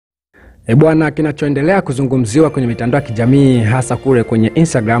Bwana, kinachoendelea kuzungumziwa kwenye mitandao ya kijamii hasa kule kwenye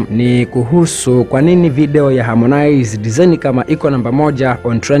Instagram ni kuhusu kwa nini video ya Harmonize design kama iko namba 1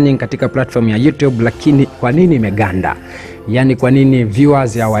 on trending katika platform ya YouTube, lakini kwa nini imeganda? Yani kwa nini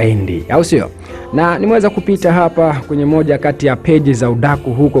viewers hawaendi, au sio? Na nimeweza kupita hapa kwenye moja kati ya pages za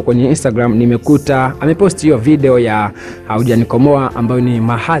udaku huko kwenye Instagram, nimekuta amepost hiyo video ya Haujanikomoa ambayo ni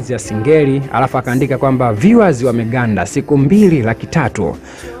mahazi ya singeli, alafu akaandika kwamba viewers wameganda siku 2,300,000.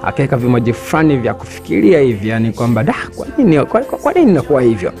 Akaweka vimoji fulani vya kufikiria hivi, yani kwamba kwa nini inakuwa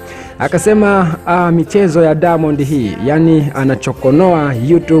hivyo? Akasema michezo ya Diamond hii, yani anachokonoa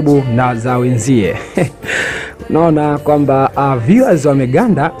YouTube na za wenzie. Naona kwamba viewers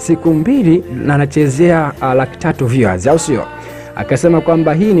wameganda siku 2 na anachezea 300,000 viewers, au sio? Akasema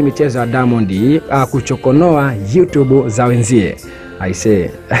kwamba hii ni michezo ya Diamond kuchokonoa YouTube za wenzie. I say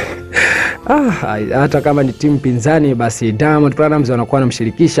hata kama ni timu pinzani, basi Diamond Platnumz wanakuwa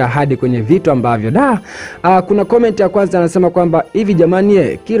wanamshirikisha hadi kwenye vitu ambavyo kuna comment ya kwanza anasema kwamba hivi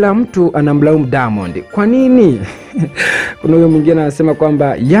jamani, kila mtu anamlaumu Diamond, kwa nini? Kuna huyo mwingine anasema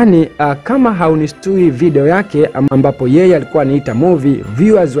kwamba yani kama haunistui video yake ambapo yeye alikuwa aniita movie,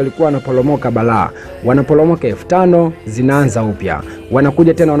 viewers walikuwa wanaporomoka balaa, wanaporomoka 5,000 zinaanza upya,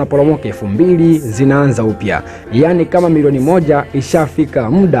 wanakuja tena wanaporomoka 2,000 zinaanza upya. Yani kama milioni 1 ishafika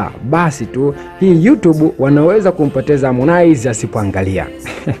muda, basi tu hii YouTube wanaweza kumpoteza Harmonize asipoangalia.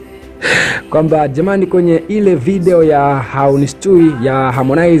 Kwamba jamani, kwenye ile video ya haunistui ya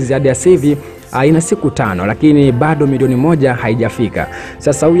Harmonize hadi sasa hivi ina siku 5, lakini bado milioni 1 haijafika.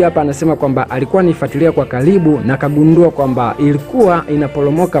 Sasa huyu hapa anasema kwamba alikuwa nifuatilia kwa karibu na kagundua kwamba ilikuwa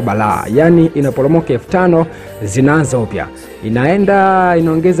inaporomoka balaa, yani inaporomoka 5,000 zinaanza upya,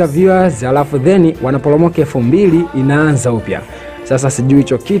 inaongeza viewers, alafu then wanaporomoka 2,000 inaanza upya. Sasa sijui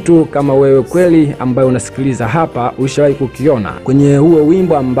hicho kitu kama wewe kweli ambaye unasikiliza hapa ushawahi kukiona kwenye huo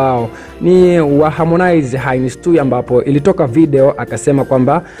wimbo ambao ni wa Harmonize hainistui, ambapo ilitoka video akasema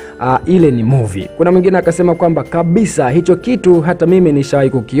kwamba ile ni movie. Kuna mwingine akasema kwamba kabisa hicho kitu hata mimi nishawahi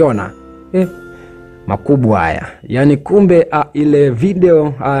kukiona. Makubwa haya. Yani kumbe ile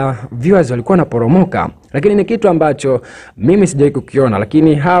video viewers walikuwa wanaporomoka, lakini ni kitu ambacho mimi sijawahi kukiona.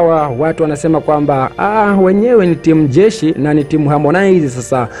 Lakini hawa watu wanasema kwamba wenyewe ni timu jeshi na ni timu Harmonize.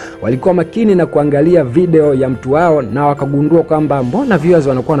 Sasa walikuwa makini na kuangalia video ya mtu wao na wakagundua kwamba mbona viewers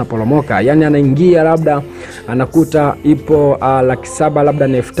wanakuwa wanaporomoka. Yani anaingia labda anakuta ipo 700,000 labda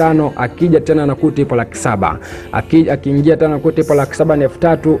na 5,000, akija tena anakuta ipo 700,000, akiingia tena anakuta ipo 700,000 na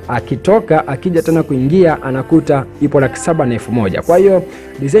 3,000, akitoka akija tena kuingia anakuta ipo 700,000 na 1,000. Kwa hiyo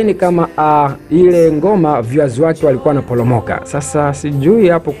design kama ile ngoma viewers wake walikuwa wanaporomoka. Sasa sijui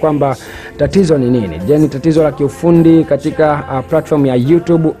hapo kwamba tatizo ni nini. Je, ni tatizo la kiufundi katika platform ya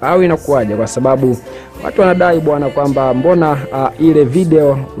YouTube au inakuwaje? Kwa sababu watu wanadai bwana kwamba mbona ile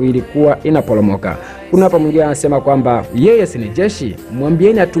video ilikuwa inaporomoka. Kuna hapa mwingine anasema kwamba yeye si ni jeshi,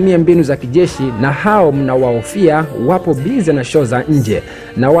 mwambieni atumie mbinu za kijeshi, na hao mnawaofia wapo busy na show za nje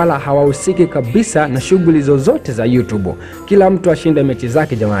na wala hawahusiki kabisa na shughuli zozote za YouTube. Kila mtu ashinde mechi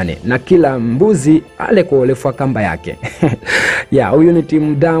zake jamani, na kila mbuzi ale kwa urefu wa kamba yake. Huyu ni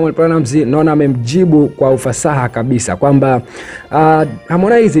timu Diamond Platnumz, naona amemjibu kwa ufasaha kabisa kwamba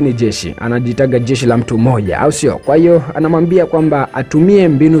Harmonize ni jeshi, anajitaga jeshi la mtu mmoja, au sio? Kwa hiyo anamwambia kwamba atumie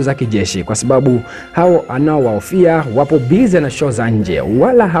mbinu za kijeshi kwa sababu hao anaowaofia wapo busy na show za nje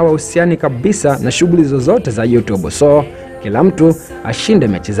wala hawahusiani kabisa na shughuli zozote za YouTube. So kila mtu ashinde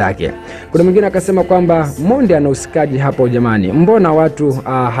mechi zake. Kuna mwingine akasema kwamba Monde anahusikaje hapo jamani, mbona watu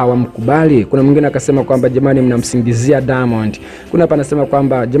hawamkubali? Kuna mwingine akasema kwamba jamani, mnamsingizia Diamond. Kuna hapa anasema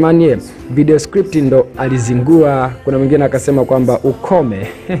kwamba jamani, video script ndo alizingua. Kuna mwingine akasema kwamba ukome.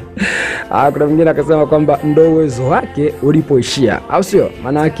 Kuna mwingine akasema kwamba ndo uwezo wake ulipoishia, au sio?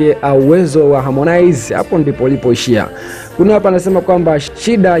 Maana yake uwezo wa Harmonize hapo ndipo ulipoishia. Kuna hapa anasema kwamba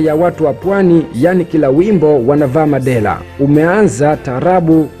shida ya watu wa pwani, yani kila wimbo wanavaa madela. Umeanza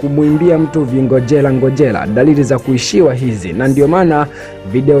tarabu kumwimbia mtu ngojela, dalili za kuishiwa hizi, na ndio maana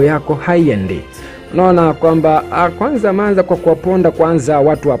video yako haiendi. Unaona kwamba kwanza maanza kwa kuwaponda kwanza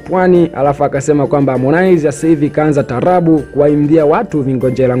watu wa pwani, alafu akasema kwamba Harmonize sasa hivi kaanza tarabu kuwaimbia watu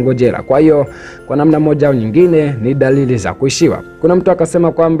ngojela. Kwa hiyo kwa namna moja au nyingine ni dalili za kuishiwa. Kuna mtu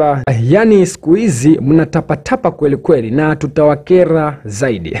akasema kwamba yani siku hizi mnatapatapa kweli kweli na tutawakera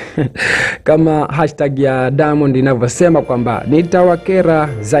zaidi. Kama hashtag ya Diamond inavyosema kwamba nitawakera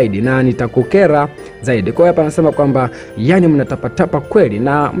zaidi na nitakukera zaidi. Kwa hiyo hapa anasema kwamba yani mnatapatapa kweli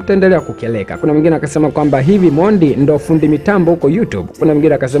na mtaendelea kukeleka. Kuna mwingine akasema kwamba hivi Mondi ndo fundi mitambo huko YouTube. Kuna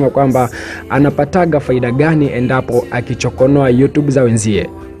mwingine akasema kwamba anapataga faida gani endapo akichokonoa YouTube za wenzie.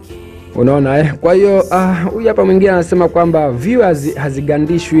 Unaona Kwa hiyo huyu hapa mwingine anasema kwamba viewers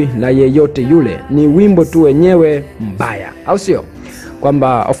hazigandishwi na yeyote yule, ni wimbo tu wenyewe mbaya, au sio?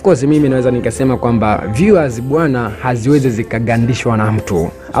 Kwamba of course mimi naweza nikasema kwamba viewers bwana haziwezi zikagandishwa na mtu,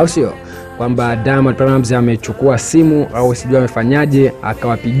 au sio? Kwamba Diamond Platnumz amechukua simu au sijui amefanyaje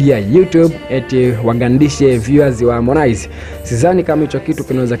akawapigia YouTube eti wagandishe viewers wa Harmonize. Sidhani kama hicho kitu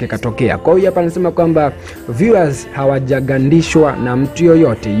kinaweza kikatokea. Kwa hiyo hapa anasema kwamba viewers hawajagandishwa na mtu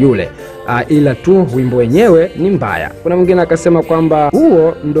yoyote yule, ila tu wimbo wenyewe ni mbaya. Kuna mwingine akasema kwamba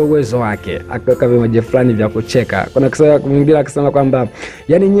huo ndio uwezo wake, akaweka vimoja fulani vya kucheka. Kuna mwingine akasema kwamba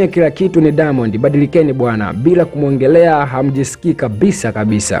yani nyie kila kitu ni Diamond, badilikeni bwana, bila kumwongelea hamjisikii kabisa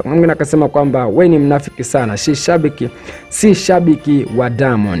kabisa. Kuna mwingine akasema kwamba wewe ni mnafiki sana, si shabiki wa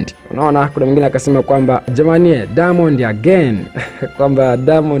Diamond. Unaona, kuna mwingine akasema kwamba jamani Diamond again kwamba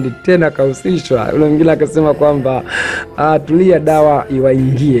Diamond tena kahusishwa. Kuna mwingine akasema kwamba tulia dawa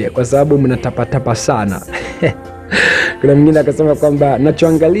iwaingie kwa sababu mnatapatapa sana. Kuna mwingine akasema kwamba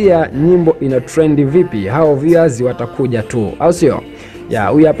nachoangalia nyimbo ina trend vipi, hao viewers watakuja tu, au sio?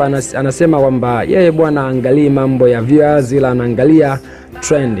 Huyu hapa anasema kwamba yeye bwana angalia mambo ya viewers ila anaangalia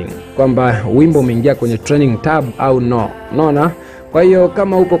trending, kwamba wimbo umeingia kwenye trending tab au no. Unaona? Kwa hiyo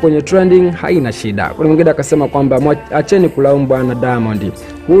kama upo kwenye trending haina shida. Kuna mwingine akasema kwamba acheni kulaumu bwana Diamond,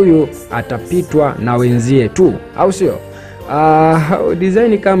 huyu atapitwa na wenzie tu, au sio?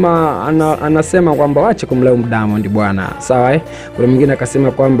 Design kama anasema kwamba waache kumlaumu Diamond bwana, sawa Kuna mwingine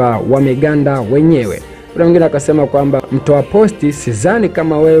akasema kwamba wameganda wenyewe. Kuna mwingine akasema kwamba mtoa posti sidhani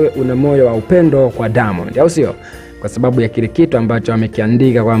kama wewe una moyo wa upendo kwa Diamond, au sio? Kwa sababu ya kile kitu ambacho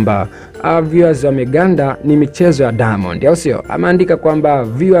amekiandika kwamba viewers wameganda ni michezo ya Diamond, au sio? Ameandika kwamba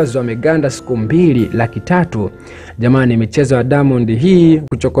viewers wameganda siku 2,300,000. Jamani, michezo ya Diamond hii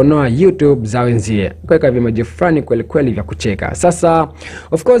kuchokonoa YouTube za wenzie. Kuweka vimoji fulani kweli kweli vya kucheka. Sasa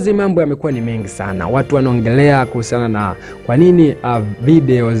of course mambo yamekuwa ni mengi sana. Watu wanaongelea kuhusiana na kwa nini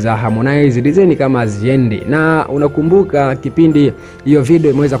video za Harmonize design kama haziendi. Na unakumbuka kipindi hiyo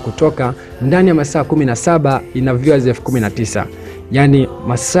video imeweza kutoka ndani ya masaa 17 ina viewers 19,000. Yani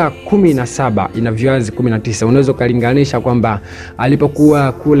masaa 17 ina viewers 19. Unaweza kulinganisha kwamba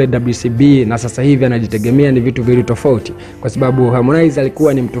alipokuwa kule WCB na sasa hivi anajitegemea ni vitu vile tofauti, kwa sababu Harmonize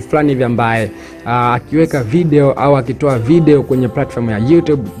alikuwa ni mtu fulani hivi ambaye akiweka video au akitoa video kwenye platform ya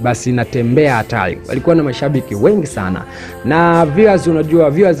YouTube basi inatembea hatari. Walikuwa na mashabiki wengi sana, na viewers, unajua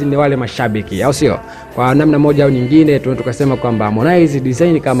viewers ni wale mashabiki, au sio? Kwa namna moja au nyingine tunaweza kusema kwamba Harmonize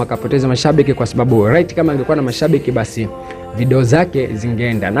design kama kapoteza mashabiki, kwa sababu right kama angekuwa na mashabiki basi video zake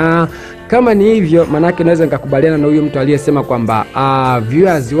zingeenda. Na kama ni hivyo, manake naweza nikakubaliana na huyo mtu aliyesema kwamba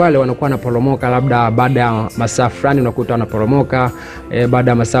viewers wale wanakuwa wanaporomoka, labda baada ya masaa fulani unakuta wanaporomoka,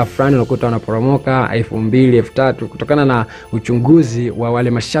 baada ya masaa fulani unakuta wanaporomoka 2,000, 3,000 kutokana na uchunguzi wa wale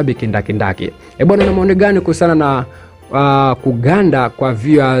mashabiki ndaki. Bwana, na maoni gani kuhusiana na kuganda kwa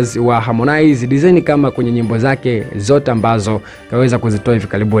viewers wa Harmonize design kama kwenye nyimbo zake zote ambazo kaweza kuzitoa hivi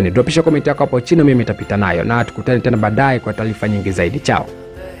karibuni? Dropisha comment yako hapo chini, mimi nitapita nayo, na tukutane tena baadaye kwa taarifa nyingi zaidi. Chao.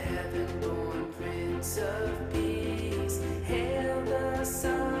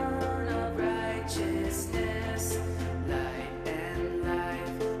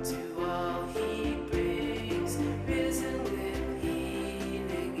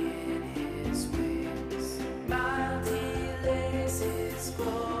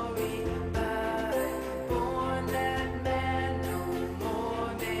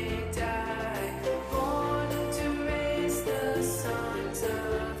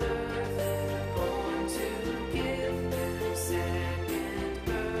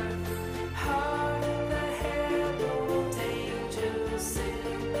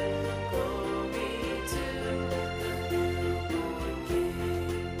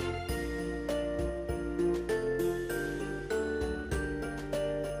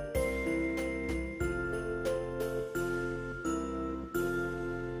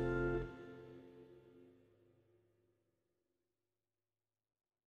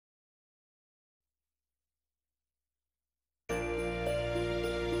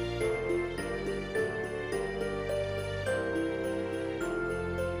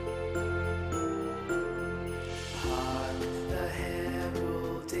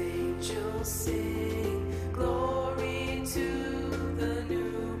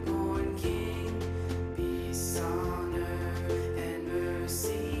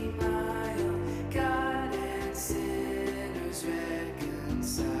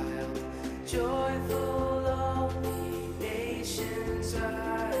 Joyful all ye nations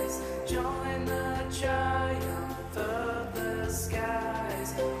rise, join the tribe.